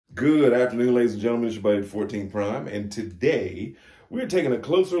Good afternoon, ladies and gentlemen. It's your buddy 14 Prime, and today we're taking a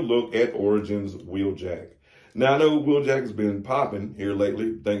closer look at Origin's Wheeljack. Now, I know Wheeljack has been popping here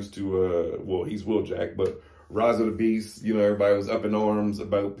lately, thanks to, well, he's Wheeljack, but Rise of the Beast, everybody was up in arms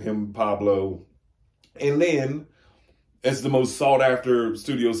about him, Pablo. And then, it's the most sought-after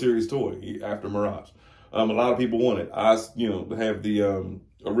Studio Series toy after Mirage. A lot of people want it. I, have the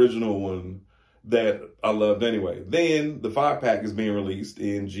original one that I loved anyway. Then the 5-pack is being released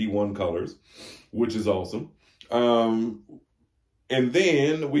in G1 colors, which is awesome. And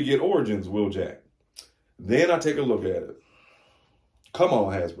then we get Origins Wheeljack. Then I take a look at it. Come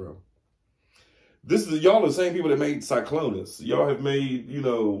on, Hasbro. This is y'all the same people that made Cyclonus. Y'all have made,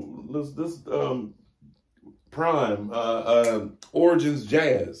 this Prime, Origins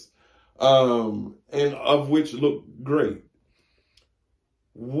Jazz, and of which look great.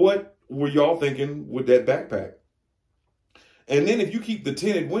 What were y'all thinking with that backpack? And then if you keep the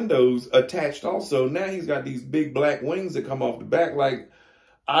tinted windows attached also, now he's got these big black wings that come off the back. Like,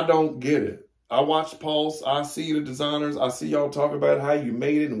 I don't get it. I watch Pulse. I see the designers. I see y'all talk about how you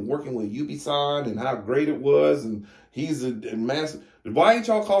made it and working with Ubisoft and how great it was. And he's a massive. Why ain't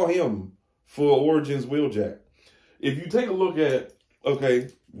y'all call him for Origins Wheeljack? If you take a look at, okay,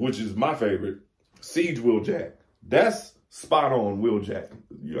 which is my favorite, Siege Wheeljack. That's spot on Wheeljack.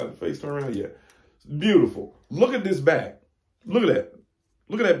 You got the face turn around? Yeah. Beautiful. Look at this back. Look at that.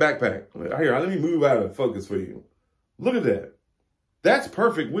 Look at that backpack. Here, let me move out of focus for you. Look at that. That's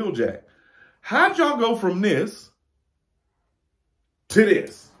perfect Wheeljack. How'd y'all go from this to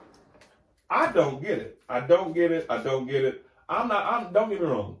this? I don't get it. I don't get it. I don't get it. Don't get me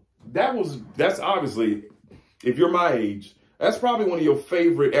wrong. That's obviously, if you're my age, that's probably one of your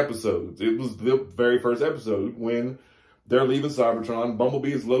favorite episodes. It was the very first episode when they're leaving Cybertron.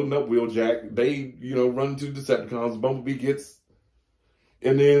 Bumblebee is loading up Wheeljack. They, run into Decepticons. Bumblebee gets,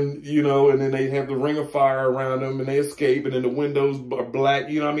 and then, and then they have the ring of fire around them and they escape and then the windows are black.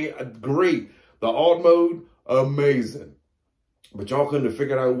 Great. The alt mode, amazing. But y'all couldn't have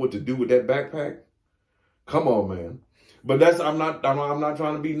figured out what to do with that backpack? Come on, man. But I'm not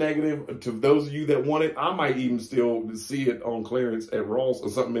trying to be negative. To those of you that want it, I might even still see it on clearance at Ross or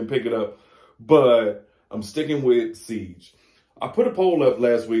something and pick it up. But I'm sticking with Siege. I put a poll up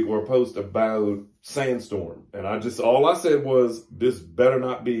last week or a post about Sandstorm. And all I said was, this better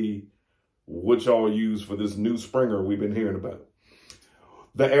not be what y'all use for this new Springer we've been hearing about.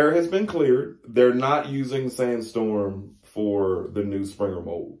 The air has been cleared. They're not using Sandstorm for the new Springer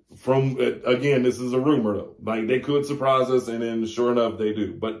mold. Again, this is a rumor though. Like, they could surprise us, and then sure enough, they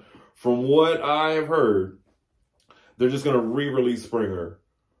do. But from what I have heard, they're just going to re-release Springer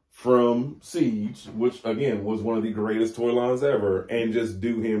from Siege, which again was one of the greatest toy lines ever, and just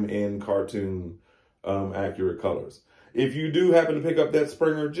do him in cartoon accurate colors. If you do happen to pick up that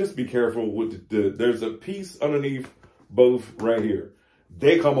Springer, just be careful with there's a piece underneath both right here.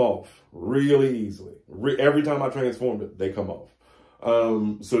 They come off really easily. Every time I transform it, they come off.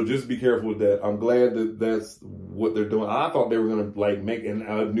 So just be careful with that. I'm glad that that's what they're doing. I thought they were going to make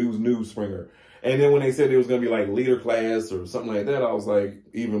a new Springer. And then when they said it was going to be like leader class or something like that, I was like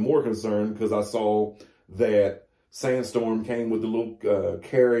even more concerned because I saw that Sandstorm came with the little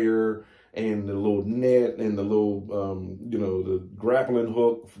carrier and the little net and the little, the grappling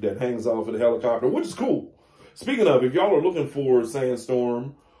hook that hangs off of the helicopter, which is cool. Speaking of, if y'all are looking for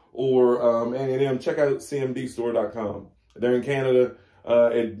Sandstorm or A&M, check out cmdstore.com. They're in Canada.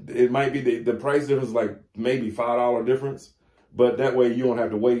 It might be the price difference, like maybe $5 difference. But that way you don't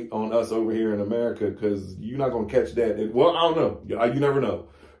have to wait on us over here in America because you're not going to catch that. Well, I don't know. You never know.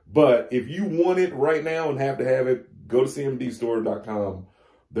 But if you want it right now and have to have it, go to cmdstore.com.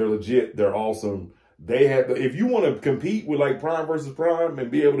 They're legit. They're awesome. They have, if you want to compete with like Prime versus Prime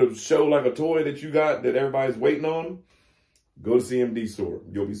and be able to show like a toy that you got that everybody's waiting on, go to CMD Store.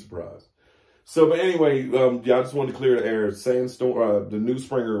 You'll be surprised. So, but anyway, I just wanted to clear the air. Sandstorm, the new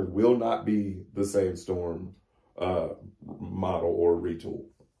Springer will not be the Sandstorm model or retool.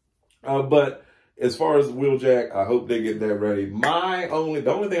 But as far as Wheeljack, I hope they get that ready. The only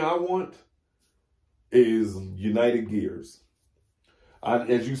thing I want is United Gears. I've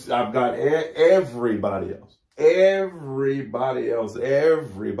got everybody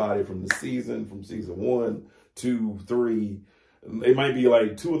from season 1, 2, 3. It might be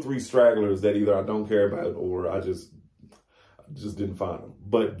like 2 or 3 stragglers that either I don't care about or I just didn't find them.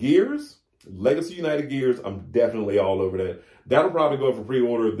 But Gears, Legacy United Gears, I'm definitely all over that. That'll probably go for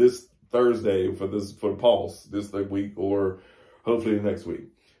pre-order this Thursday for Pulse this week or hopefully next week.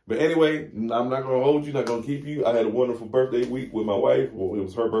 But anyway, I'm not going to hold you, not going to keep you. I had a wonderful birthday week with my wife. Well, it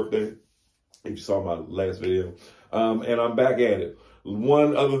was her birthday, if you saw my last video. And I'm back at it.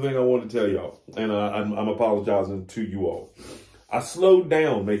 one other thing I want to tell y'all, and I'm apologizing to you all. I slowed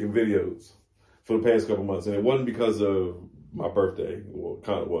down making videos for the past couple months, and it wasn't because of my birthday. Well, it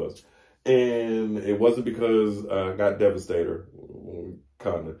kind of was. And it wasn't because I got devastator,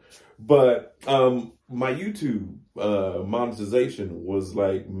 kind of. But my YouTube monetization was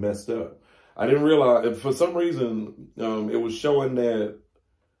like messed up. I didn't realize, for some reason, it was showing that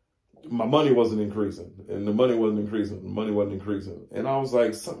my money wasn't increasing, and the money wasn't increasing, the money wasn't increasing. And I was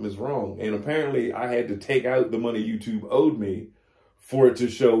like, something is wrong. And apparently I had to take out the money YouTube owed me for it to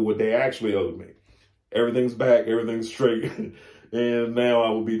show what they actually owed me. Everything's back, everything's straight. And now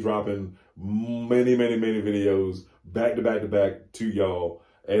I will be dropping many, many, many videos back to back to back to y'all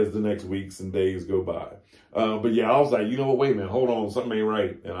as the next weeks and days go by. But yeah, I was like, you know what, wait a minute, hold on, something ain't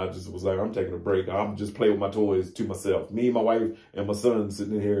right. And I just was like, I'm taking a break. I'm just playing with my toys to myself. Me, my wife, and my son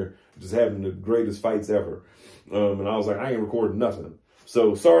sitting in here just having the greatest fights ever. And I was like, I ain't recording nothing.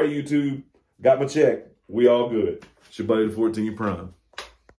 So sorry, YouTube, got my check. We all good. It's your buddy, the 14 Prime.